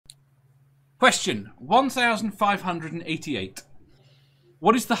Question 1588.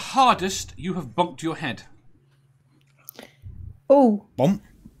 What is the hardest you have bonked your head? Oh. Bumped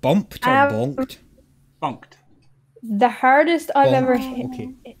or bonked? Bonked. The hardest I've ever hit.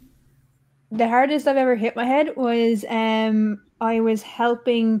 Okay. The hardest I've ever hit my head was I was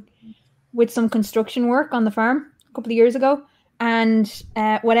helping with some construction work on the farm a couple of years ago, and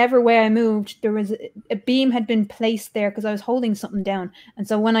whatever way I moved, there was a beam had been placed there because I was holding something down, and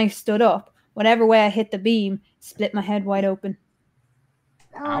so when I stood up, whatever way I hit the beam, split my head wide open.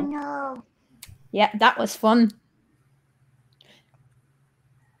 Oh no! Yeah, that was fun.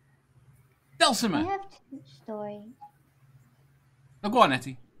 Dulcimer. I have two stories. Oh, go on,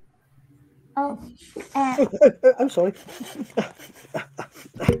 Etty. Oh, I'm sorry.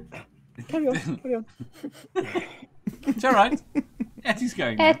 Carry on. It's all right. Etty's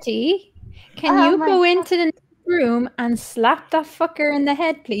going. Etty, can you go into the next room and slap that fucker in the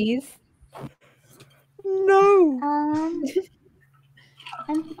head, please? No.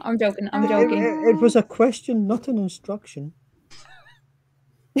 I'm joking. It was a question, not an instruction.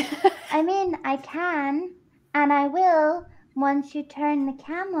 I mean, I can, and I will once you turn the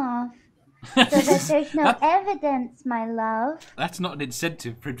cam off, so that there's no evidence, my love. That's not an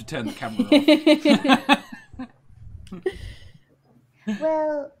incentive for him to turn the camera off.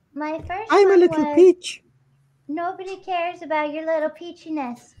 Well, my first I'm one a little was, peach. nobody cares about your little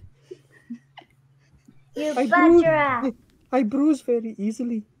peachiness. You I bad bruise- giraffe. I bruise very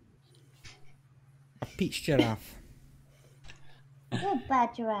easily. A peach giraffe. You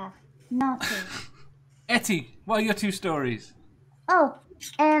bad giraffe. Naughty. Etty, what are your two stories? Oh,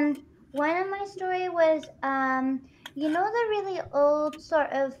 and one of my story was, you know the really old sort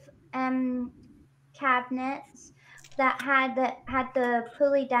of cabinets that had the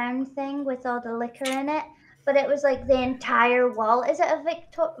pulley down thing with all the liquor in it, but it was like the entire wall. Is it a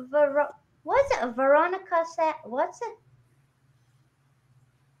what's it? A Veronica set? What's it?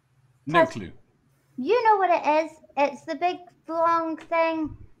 No clue. You know what it is. It's the big long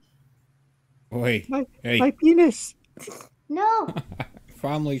thing. Oi. Hey. My penis. No.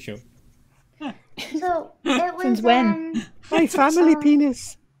 Family show. So it was Since when? My family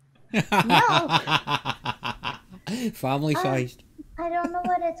penis. No. Family sized. I don't know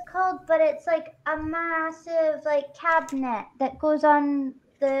what it's called, but it's like a massive like cabinet that goes on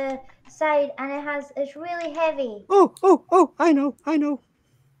the side, and it's really heavy. Oh, I know.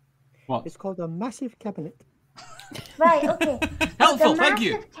 What? It's called a massive cabinet. Right, okay. Helpful, The thank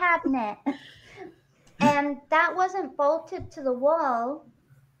you. massive cabinet. And that wasn't bolted to the wall,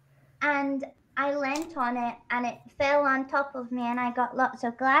 and I leant on it, and it fell on top of me, and I got lots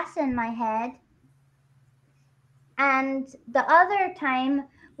of glass in my head. And the other time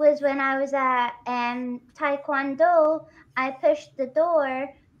was when I was at Taekwondo. I pushed the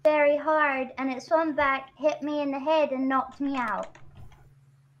door very hard, and it swung back, hit me in the head, and knocked me out.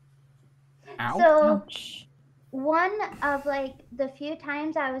 Ow. So one of like the few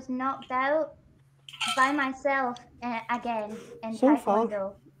times I was knocked out by myself again in So Taekwondo.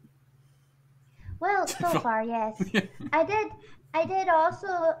 far. Well, so far, yes. I did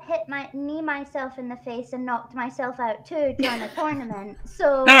also hit my knee myself in the face and knocked myself out too during a tournament.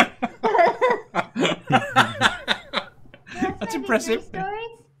 So That's impressive.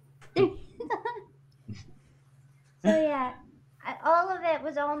 Stories. So yeah, all of it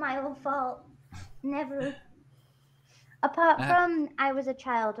was all my own fault. Never. Apart from I was a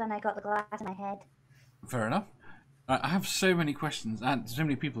child when I got the glass in my head. Fair enough. I have so many questions, and so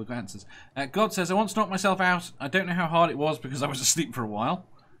many people have got answers. God says, I once knocked myself out. I don't know how hard it was because I was asleep for a while.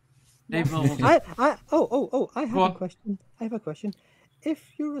 Dave Normal. I have Go a on. question.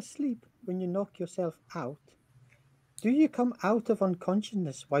 If you're asleep when you knock yourself out, do you come out of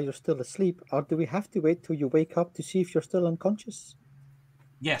unconsciousness while you're still asleep, or do we have to wait till you wake up to see if you're still unconscious?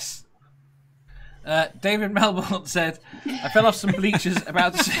 Yes. David Melbourne said, I fell off some bleachers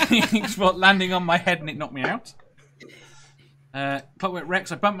about the same spot, landing on my head, and it knocked me out. Clockwork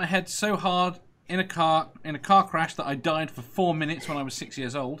Rex, I bumped my head so hard in a car crash that I died for 4 minutes when I was 6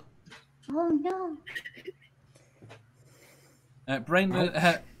 years old. Oh no.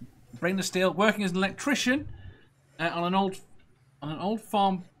 Brainless Steel, working as an electrician on an old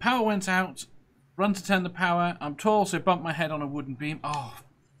farm. Power went out. Run to turn the power. I'm tall, so bumped my head on a wooden beam. Oh,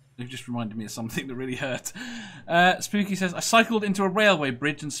 you've just reminded me of something that really hurt. Spooky says, I cycled into a railway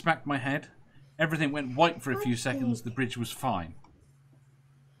bridge and smacked my head. Everything went white for a few seconds. The bridge was fine.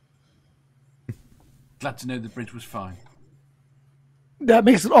 Glad to know the bridge was fine. That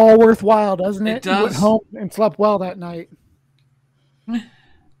makes it all worthwhile, doesn't it? It does. You went home and slept well that night.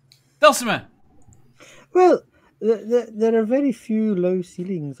 Dulcimer. Well, There are very few low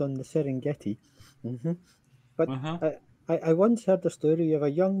ceilings on the Serengeti. But I once heard the story of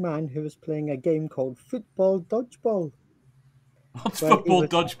a young man who was playing a game called football dodgeball. What's football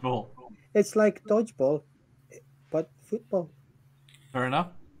dodgeball? It's like dodgeball, but football. Fair enough.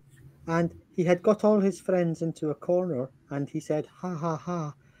 And he had got all his friends into a corner, and he said, "Ha ha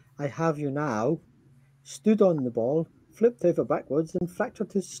ha, I have you now." Stood on the ball, flipped over backwards, and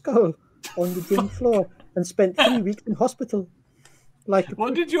fractured his skull on the gym floor, and spent 3 weeks in hospital. How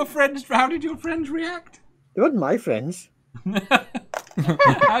did your friends react? They weren't my friends.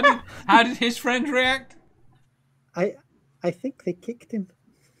 How did his friends react? I think they kicked him.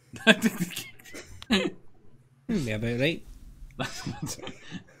 Be about right.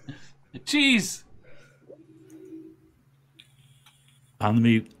 Cheese. On the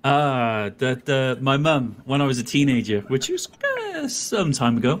mute. My mum, when I was a teenager, which was some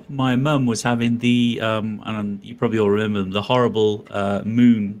time ago, my mum was having the and you probably all remember them, the horrible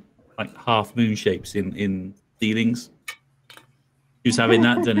moon, like half moon shapes in ceilings. She was having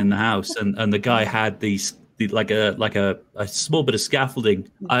that done in the house, and the guy had like a small bit of scaffolding.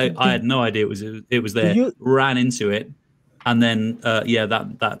 I had no idea it was there. Ran into it, and then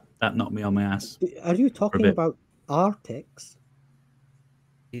that knocked me on my ass. Are you talking about Artex?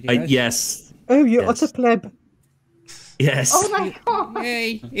 Yes. Oh, you utter pleb. Yes. Oh my god.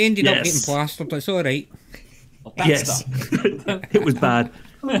 Hey, he ended up getting plastered. It's all right. Yes. It was bad.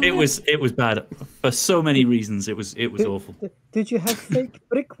 It was bad for so many reasons. It was awful. Did you have fake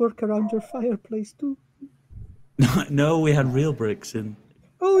brickwork around your fireplace too? No, we had real bricks in.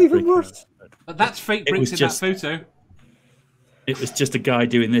 Oh, even worse. That's fake bricks in that photo. It was just a guy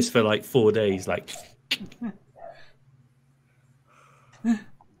doing this for like 4 days, like.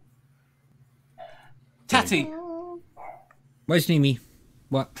 Tatty. Wasn't me.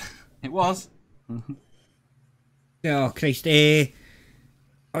 What? It was. Oh, Christ.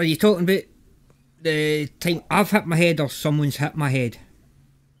 Are you talking about the time I've hit my head or someone's hit my head?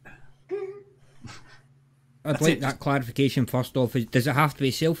 I'd like that clarification first off. Does it have to be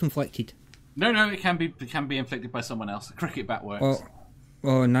self-inflicted? No, it can be inflicted by someone else. The cricket bat works.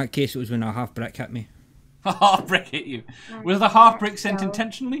 Oh, in that case, it was when a half brick hit me. A half brick hit you. Was the half brick sent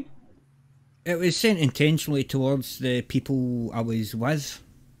intentionally? It was sent intentionally towards the people I was with.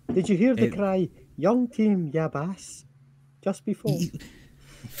 Did you hear the cry, "Young team, Yabas," just before?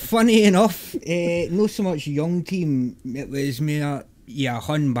 Funny enough, not so much young team. It was more,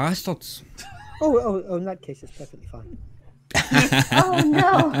 hun bastards. Oh, in that case, it's perfectly fine. Oh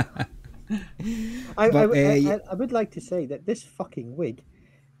no. I would like to say that this fucking wig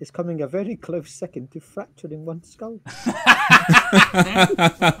is coming a very close second to fracturing one's skull.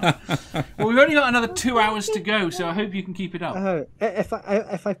 Well, we've only got another 2 hours to go, so I hope you can keep it up. If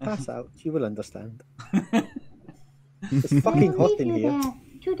I pass out, you will understand. It's fucking hot in here.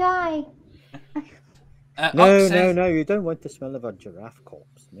 To die. No, you don't want the smell of a giraffe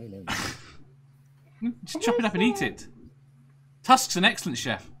corpse. No. Just chop it up and eat it. Tusk's an excellent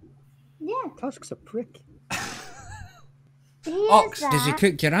chef. Yeah. Tusk's a prick. Ox. Does he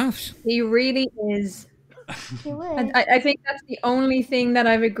cook giraffes? He really is. He would. And I think that's the only thing that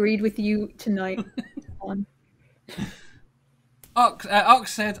I've agreed with you tonight on.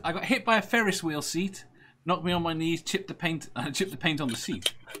 Ox said, "I got hit by a Ferris wheel seat, knocked me on my knees, chipped the paint on the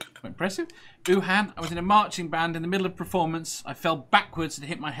seat." Quite impressive. Wuhan, I was in a marching band in the middle of performance. I fell backwards and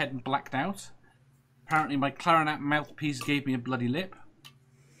hit my head and blacked out. Apparently, my clarinet mouthpiece gave me a bloody lip.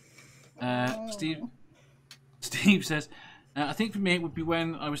 Steve says, "I think for me it would be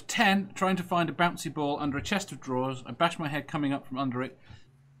when I was 10, trying to find a bouncy ball under a chest of drawers. I bashed my head coming up from under it,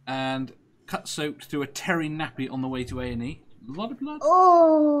 and cut soaked through a terry nappy on the way to A&E. A lot of blood."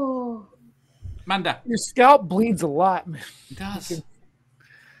 Oh. Manda. Your scalp bleeds a lot, man. It does.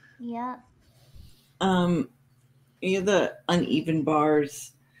 Yeah. The uneven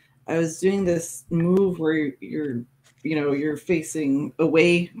bars. I was doing this move where you're facing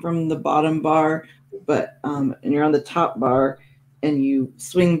away from the bottom bar, but and you're on the top bar, and you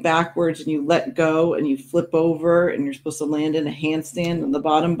swing backwards and you let go and you flip over, and you're supposed to land in a handstand on the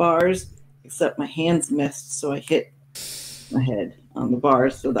bottom bars, except my hands missed, so I hit my head on the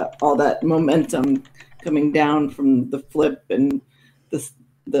bars, so that all that momentum coming down from the flip and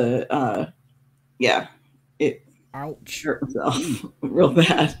it ouch hurt myself real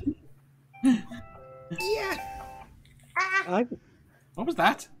bad. Yeah. What was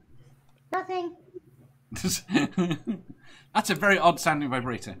that? Nothing. That's a very odd sounding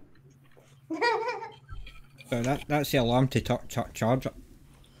vibrator. So that's the alarm to charge it.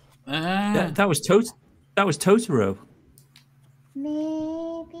 That was Totoro.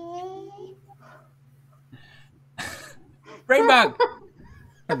 Maybe. Brain bug.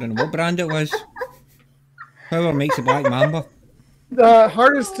 I don't know what brand it was. Whoever makes the Black Mamba. The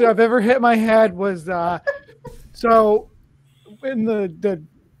hardest I've ever hit my head was so in the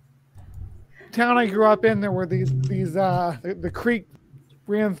town I grew up in, there were these the creek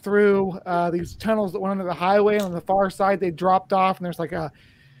ran through these tunnels that went under the highway, and on the far side they dropped off, and there's like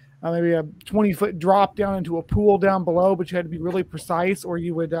maybe a 20-foot drop down into a pool down below, but you had to be really precise or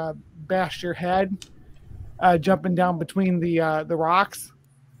you would bash your head jumping down between the rocks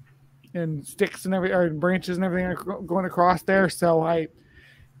and sticks and branches and everything going across there. So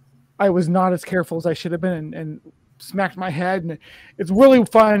I was not as careful as I should have been and smacked my head, and it's really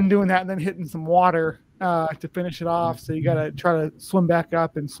fun doing that and then hitting some water to finish it off. So you got to try to swim back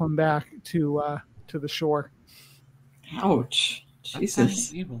up and swim back to the shore. Ouch.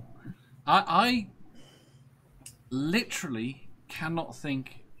 Jesus. Evil. I literally cannot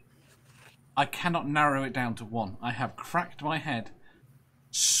think. I cannot narrow it down to one. I have cracked my head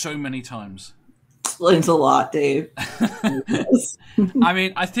so many times. Explains a lot, Dave. I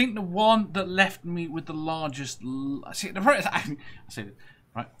mean, I think the one that left me with the largest. I say this,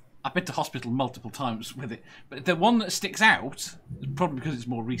 right. I've been to hospital multiple times with it, but the one that sticks out, probably because it's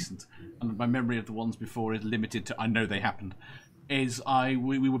more recent, and my memory of the ones before is limited to I know they happened. Is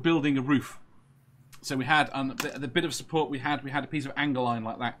we were building a roof, so we had the bit of support we had a piece of angle line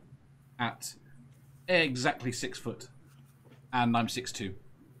like that at exactly 6 foot, and I'm 6'2",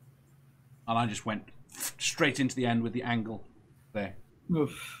 and I just went straight into the end with the angle there.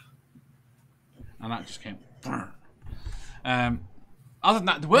 Oof. And that just came. Other than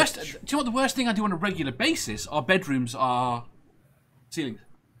that, the worst. Do you know what the worst thing I do on a regular basis? Our bedrooms are ceilings.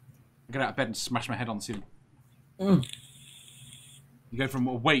 I get out of bed and smash my head on the ceiling. Mm. You go from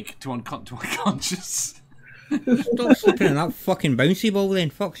awake to unconscious. Stop sleeping in that fucking bouncy ball then,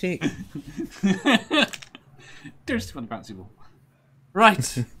 fuck's sake. There's one bouncy ball.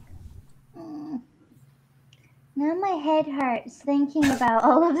 Right. Now my head hurts thinking about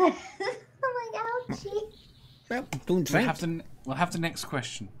all of this. I'm like, ouchie. Well, don't drink. We'll have the next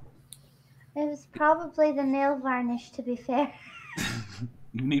question. It was probably the nail varnish, to be fair.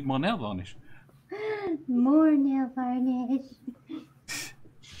 You need more nail varnish. More nail varnish.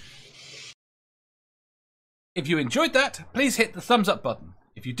 If you enjoyed that, please hit the thumbs up button.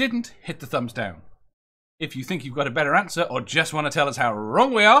 If you didn't, hit the thumbs down. If you think you've got a better answer or just want to tell us how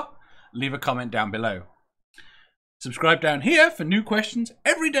wrong we are, leave a comment down below. Subscribe down here for new questions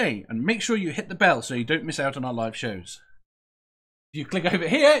every day, and make sure you hit the bell so you don't miss out on our live shows. If you click over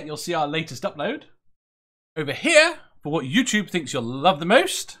here, you'll see our latest upload. Over here, for what YouTube thinks you'll love the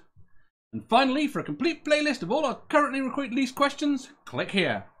most. And finally, for a complete playlist of all our currently released questions, click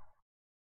here.